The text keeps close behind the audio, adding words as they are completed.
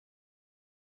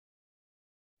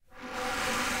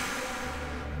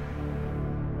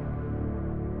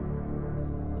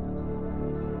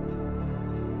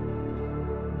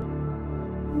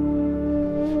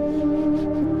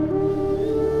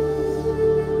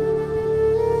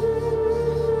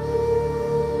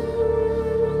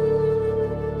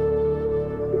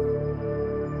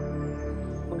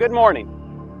Good morning,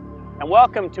 and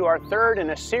welcome to our third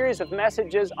in a series of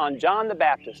messages on John the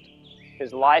Baptist,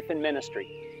 his life and ministry.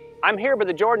 I'm here by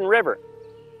the Jordan River,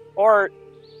 or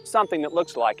something that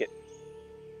looks like it.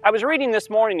 I was reading this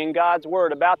morning in God's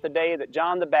Word about the day that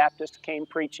John the Baptist came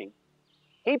preaching.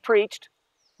 He preached,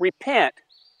 "Repent,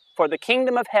 for the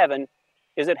kingdom of heaven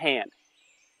is at hand."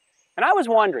 And I was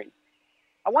wondering,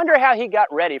 I wonder how he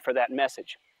got ready for that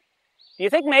message. Do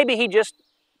you think maybe he just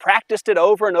practiced it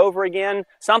over and over again?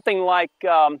 Something like,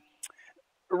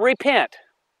 repent,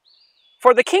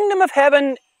 for the kingdom of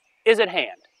heaven is at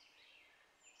hand.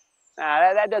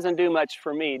 That doesn't do much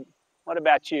for me. What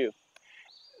about you?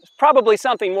 It's probably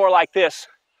something more like this.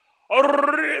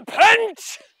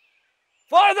 Repent,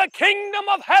 for the kingdom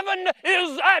of heaven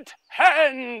is at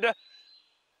hand.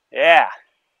 Yeah,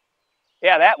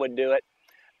 that would do it.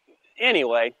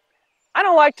 Anyway, I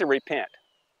don't like to repent.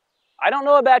 I don't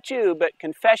know about you, but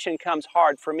confession comes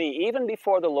hard for me, even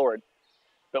before the Lord.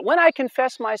 But when I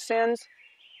confess my sins,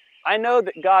 I know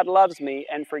that God loves me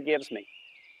and forgives me.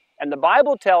 And the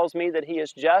Bible tells me that He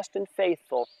is just and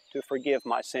faithful to forgive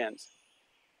my sins.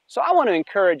 So I want to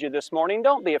encourage you this morning,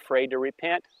 don't be afraid to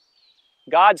repent.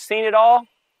 God's seen it all,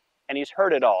 and He's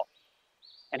heard it all.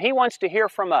 And He wants to hear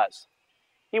from us.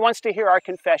 He wants to hear our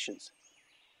confessions.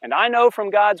 And I know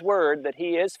from God's Word that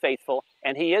He is faithful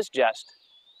and He is just.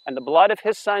 And the blood of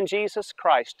His Son, Jesus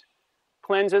Christ,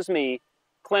 cleanses me,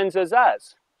 cleanses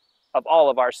us of all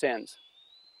of our sins.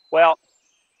 Well,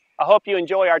 I hope you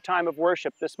enjoy our time of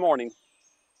worship this morning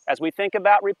as we think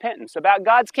about repentance, about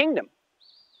God's kingdom,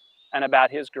 and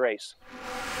about His grace.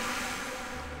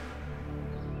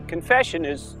 Confession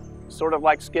is sort of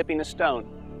like skipping a stone.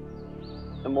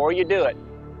 The more you do it,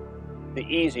 the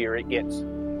easier it gets.